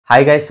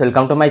Hi guys,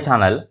 welcome to my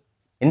channel.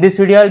 In this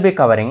video, I will be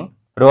covering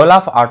role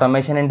of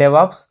automation in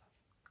DevOps,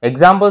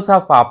 examples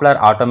of popular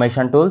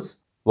automation tools,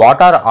 what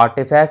are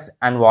artifacts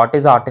and what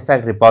is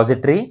artifact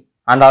repository,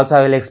 and also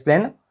I will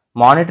explain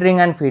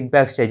monitoring and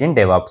feedback stage in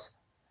DevOps.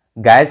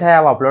 Guys, I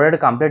have uploaded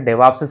complete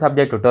DevOps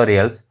subject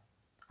tutorials.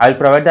 I will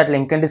provide that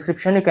link in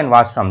description, you can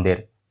watch from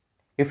there.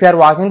 If you are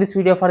watching this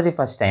video for the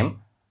first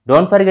time,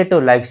 don't forget to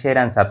like, share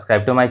and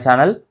subscribe to my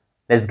channel.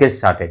 Let's get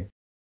started.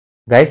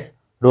 Guys,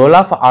 role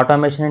of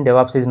automation in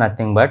DevOps is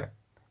nothing but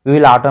we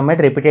will automate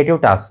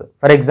repetitive tasks.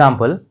 For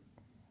example,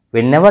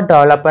 whenever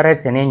developer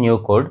writes any new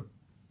code,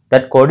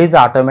 that code is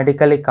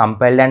automatically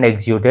compiled and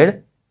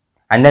executed,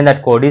 and then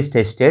that code is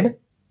tested,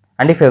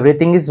 and if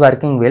everything is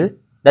working well,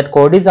 that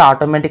code is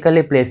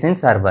automatically placed in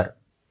server.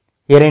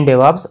 Here in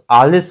DevOps,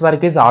 all this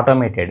work is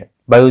automated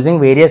by using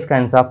various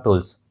kinds of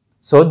tools.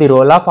 So the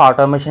role of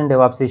automation in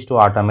DevOps is to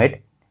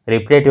automate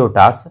repetitive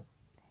tasks,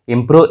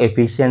 improve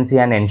efficiency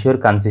and ensure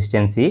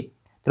consistency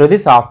through the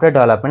software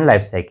development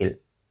lifecycle.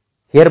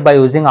 Here by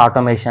using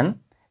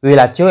automation, we will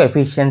achieve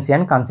efficiency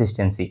and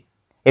consistency.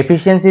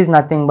 Efficiency is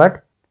nothing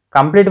but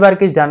complete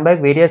work is done by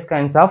various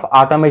kinds of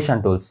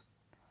automation tools.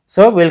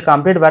 So we will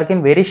complete work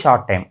in very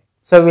short time.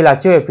 So we will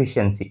achieve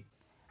efficiency.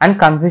 And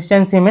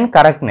consistency means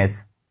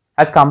correctness.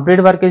 As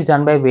complete work is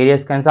done by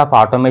various kinds of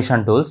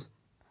automation tools,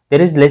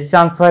 there is less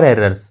chance for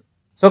errors.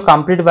 So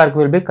complete work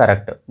will be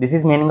correct. This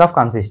is meaning of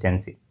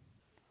consistency.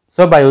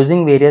 So by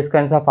using various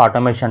kinds of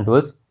automation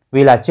tools,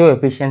 we will achieve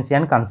efficiency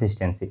and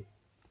consistency.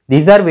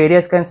 These are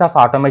various kinds of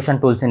automation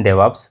tools in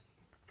DevOps.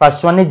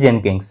 First one is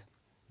Jenkins.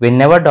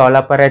 Whenever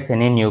developer writes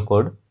any new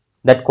code,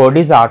 that code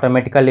is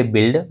automatically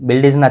built.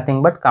 Build is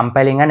nothing but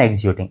compiling and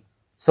executing.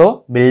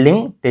 So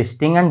building,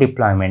 testing and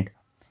deployment.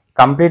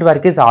 Complete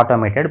work is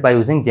automated by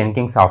using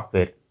Jenkins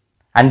software.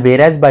 And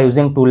whereas by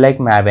using tool like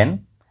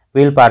Maven,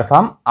 we will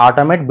perform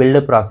automate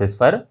build process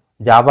for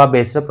Java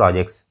based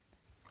projects.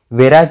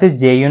 Whereas this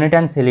JUnit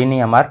and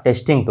Selenium are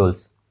testing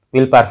tools, we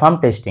will perform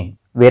testing.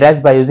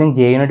 Whereas by using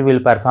JUnit, we will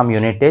perform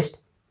unit test.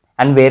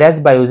 And whereas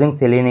by using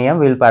Selenium,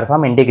 we will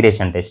perform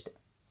integration test.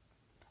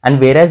 And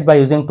whereas by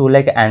using tool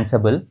like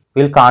Ansible,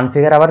 we will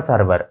configure our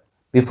server.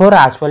 Before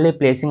actually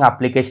placing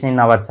application in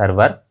our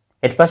server,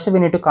 at first we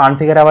need to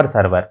configure our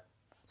server.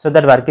 So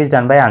that work is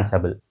done by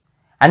Ansible.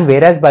 And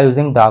whereas by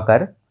using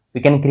Docker,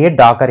 we can create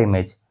Docker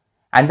image.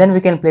 And then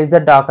we can place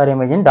the Docker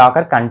image in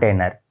Docker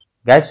container.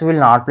 Guys, we will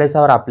not place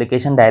our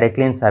application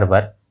directly in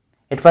server.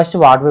 At first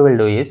what we will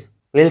do is,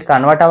 we will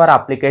convert our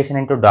application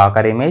into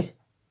Docker image,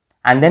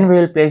 and then we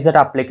will place that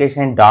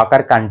application in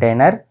Docker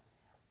container,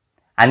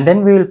 and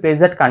then we will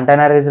place that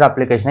containerized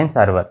application in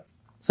server.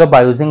 So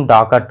by using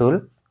Docker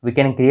tool, we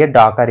can create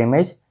Docker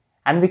image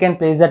and we can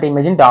place that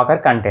image in Docker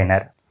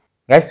container.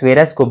 Guys,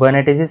 whereas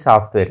Kubernetes is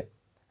software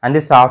and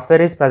the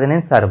software is present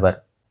in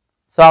server.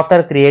 So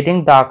after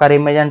creating Docker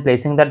image and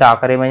placing the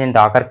Docker image in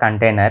Docker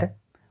container,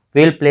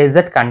 we will place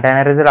that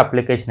containerized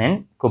application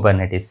in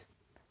Kubernetes.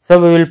 So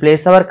we will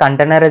place our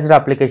containerized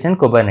application in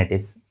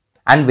Kubernetes.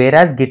 And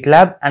whereas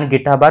GitLab and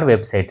GitHub are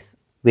websites,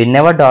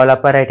 whenever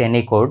developer write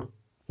any code,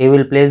 he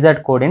will place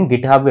that code in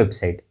GitHub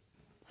website.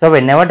 So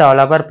whenever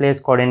developer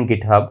places code in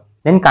GitHub,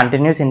 then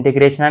continuous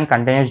integration and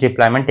continuous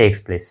deployment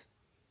takes place.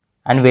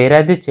 And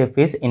whereas this CHEF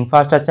is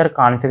infrastructure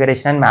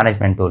configuration and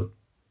management tool.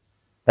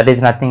 That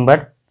is nothing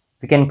but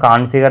we can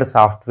configure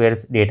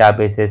softwares,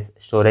 databases,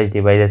 storage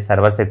devices,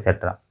 servers,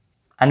 etc.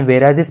 And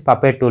whereas this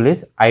Puppet tool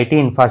is IT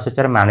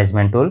infrastructure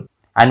management tool,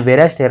 and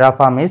whereas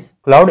Terraform is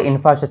cloud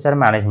infrastructure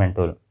management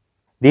tool.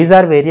 These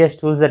are various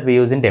tools that we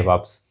use in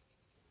DevOps.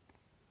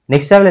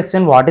 Next I will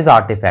explain what is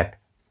artifact.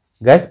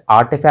 Guys,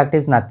 artifact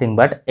is nothing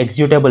but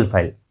executable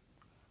file.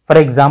 For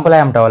example, I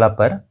am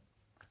developer.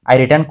 I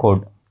written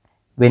code.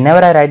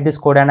 Whenever I write this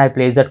code and I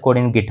place that code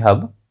in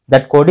GitHub,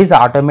 that code is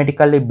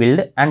automatically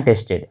built and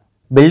tested.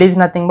 Build is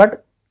nothing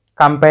but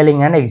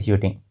compiling and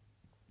executing.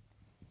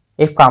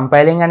 If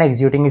compiling and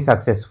executing is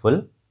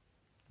successful,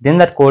 then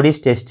that code is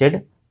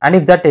tested, and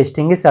if the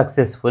testing is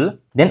successful,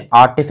 then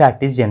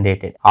artifact is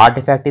generated.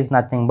 Artifact is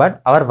nothing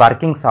but our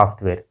working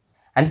software,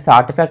 and this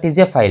artifact is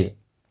a file.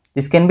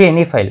 This can be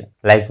any file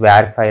like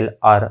var file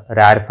or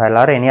rar file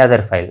or any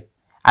other file,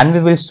 and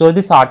we will store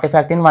this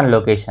artifact in one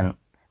location.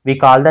 We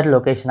call that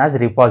location as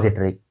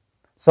repository.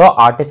 So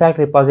artifact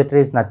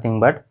repository is nothing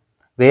but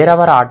where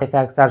our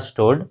artifacts are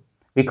stored.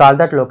 We call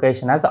that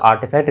location as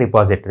artifact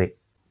repository.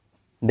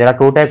 There are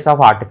two types of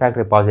artifact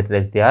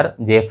repositories. They are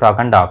JFrog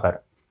and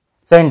Docker.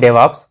 So in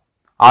DevOps,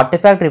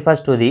 artifact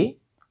refers to the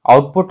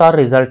output or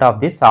result of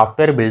the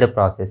software build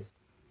process.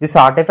 These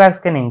artifacts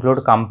can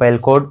include compile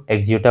code,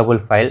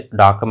 executable file,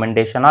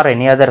 documentation or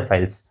any other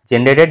files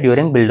generated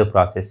during build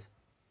process.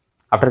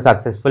 After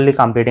successfully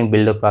completing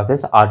build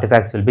process,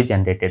 artifacts will be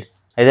generated.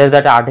 Either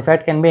that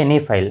artifact can be any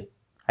file,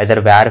 either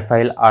var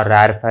file or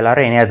rar file or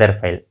any other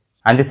file.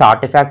 And these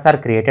artifacts are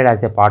created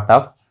as a part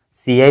of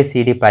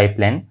CI/CD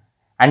pipeline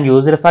and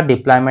used for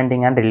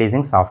deploymenting and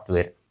releasing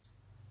software.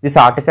 These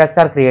artifacts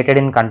are created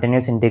in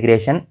continuous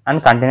integration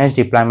and continuous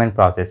deployment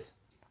process.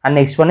 And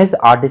next one is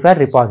artifact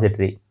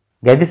repository.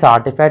 Guys, this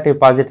artifact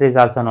repository is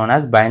also known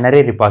as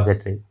binary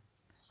repository.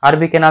 or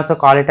we can also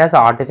call it as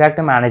artifact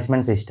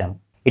management system.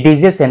 It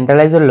is a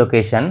centralized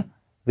location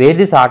where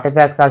these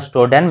artifacts are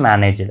stored and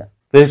managed.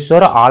 We will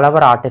store all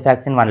our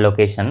artifacts in one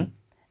location.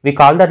 We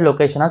call that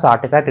location as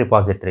artifact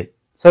repository.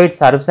 So it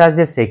serves as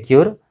a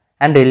secure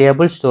and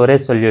reliable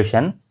storage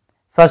solution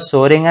for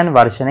storing and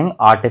versioning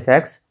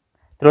artifacts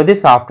through the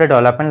software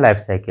development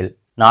lifecycle.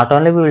 Not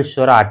only we will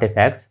store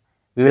artifacts,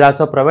 we will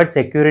also provide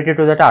security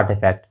to that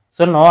artifact.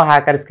 So no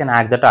hackers can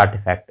hack that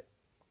artifact.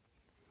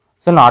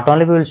 So not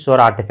only we will store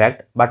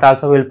artifact, but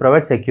also we will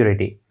provide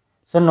security.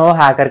 So no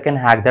hacker can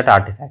hack that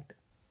artifact.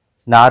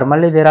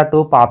 Normally there are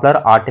two popular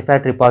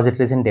artifact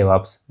repositories in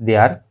DevOps. They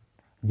are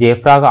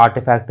JFrog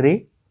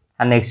Artifactory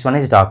and next one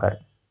is Docker.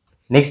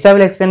 Next I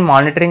will explain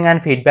monitoring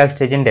and feedback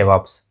stage in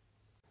DevOps.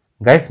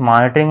 Guys,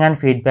 monitoring and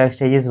feedback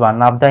stage is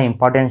one of the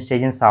important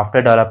stage in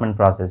software development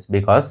process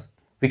because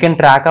we can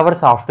track our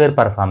software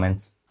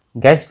performance.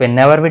 Guys,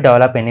 whenever we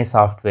develop any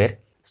software,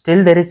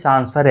 still there is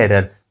chance for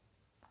errors.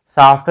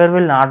 Software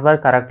will not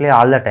work correctly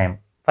all the time.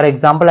 For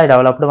example, I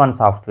developed one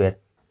software.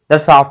 The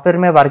software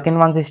may work in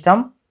one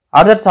system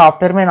or that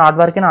software may not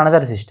work in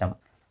another system.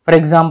 For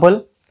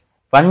example,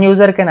 one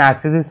user can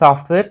access the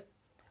software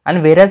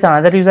and whereas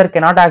another user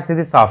cannot access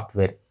the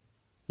software.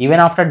 Even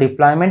after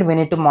deployment, we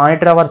need to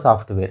monitor our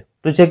software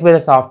to check whether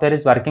the software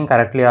is working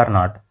correctly or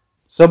not.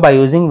 So by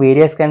using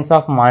various kinds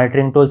of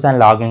monitoring tools and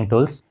logging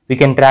tools, we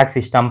can track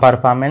system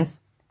performance,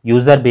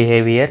 user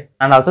behavior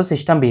and also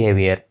system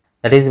behavior.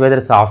 That is whether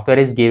software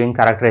is giving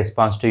correct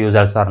response to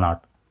users or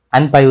not.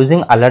 And by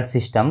using alert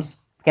systems,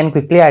 we can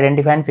quickly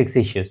identify and fix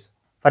issues.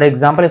 For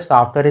example, if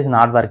software is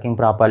not working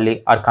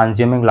properly or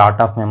consuming lot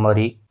of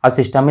memory or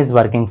system is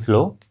working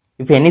slow,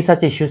 if any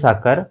such issues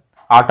occur,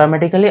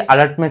 automatically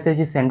alert message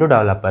is sent to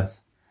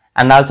developers.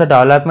 And also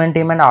development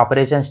team and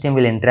operations team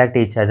will interact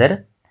each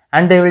other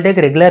and they will take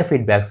regular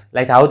feedbacks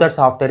like how that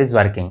software is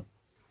working.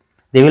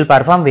 They will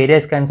perform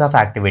various kinds of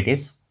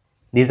activities.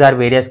 These are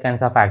various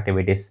kinds of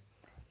activities.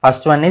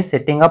 First one is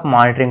setting up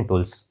monitoring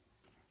tools.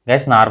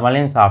 Guys, normally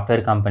in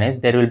software companies,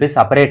 there will be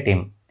separate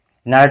team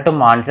in order to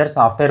monitor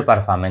software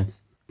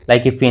performance.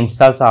 Like if we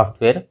install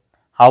software,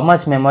 how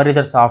much memory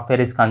the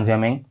software is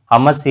consuming, how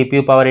much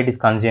CPU power it is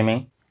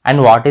consuming,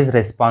 and what is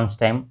response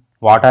time,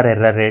 what are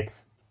error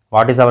rates,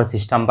 what is our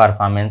system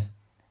performance,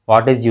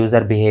 what is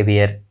user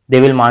behavior.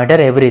 They will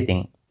monitor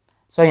everything.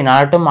 So in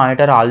order to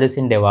monitor all this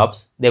in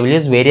DevOps, they will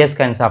use various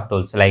kinds of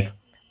tools like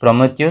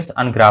Prometheus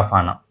and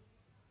Grafana.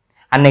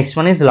 And next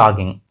one is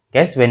logging.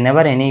 Guys,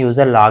 whenever any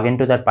user log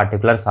into that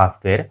particular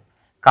software,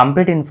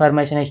 complete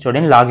information is stored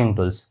in logging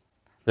tools.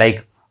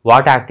 Like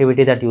what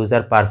activity that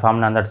user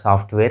performed on that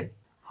software,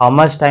 how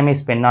much time is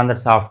spent on that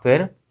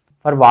software,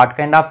 for what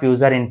kind of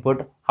user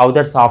input, how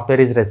that software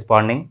is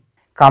responding.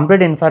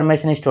 Complete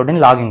information is stored in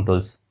logging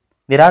tools.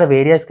 There are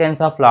various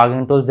kinds of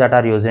logging tools that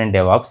are used in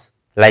DevOps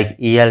like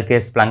ELK,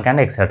 Splunk and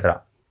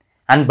etc.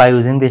 And by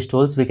using these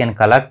tools, we can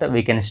collect,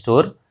 we can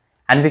store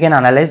and we can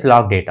analyze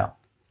log data.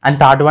 And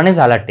third one is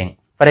alerting.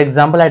 For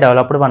example, I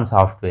developed one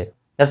software.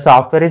 That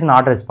software is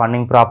not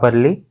responding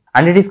properly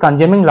and it is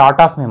consuming lot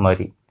of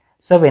memory.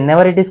 So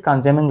whenever it is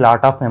consuming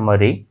lot of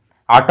memory,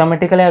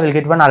 automatically I will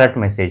get one alert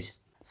message.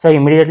 So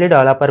immediately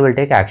developer will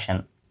take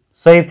action.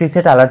 So if we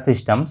set alert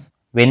systems,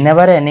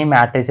 whenever any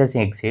matrices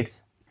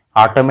exceeds,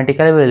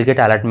 automatically we will get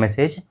alert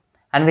message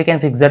and we can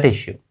fix that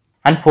issue.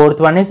 And fourth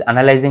one is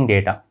analyzing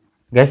data.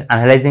 Guys,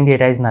 analyzing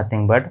data is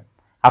nothing but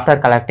after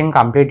collecting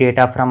complete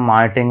data from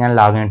monitoring and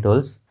logging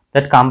tools,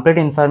 that complete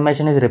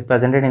information is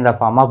represented in the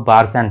form of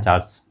bars and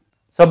charts.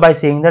 So by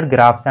seeing that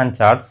graphs and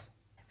charts,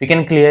 we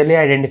can clearly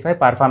identify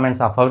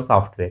performance of our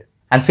software.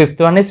 And fifth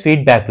one is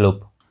feedback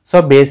loop.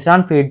 So based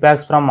on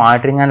feedbacks from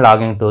monitoring and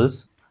logging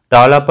tools,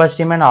 developers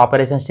team and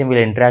operations team will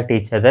interact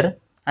each other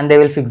and they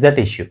will fix that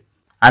issue.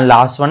 And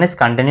last one is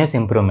continuous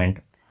improvement.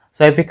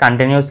 So if we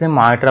continuously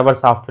monitor our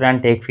software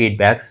and take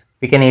feedbacks,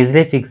 we can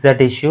easily fix that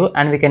issue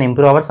and we can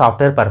improve our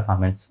software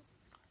performance.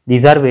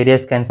 These are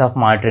various kinds of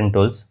monitoring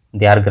tools.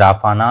 They are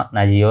Grafana,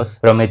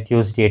 Nagios,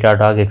 Prometheus,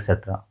 jntuh,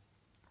 etc.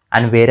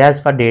 And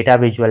whereas for data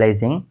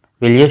visualizing,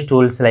 we'll use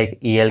tools like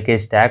ELK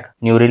Stack,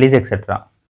 New Release, etc.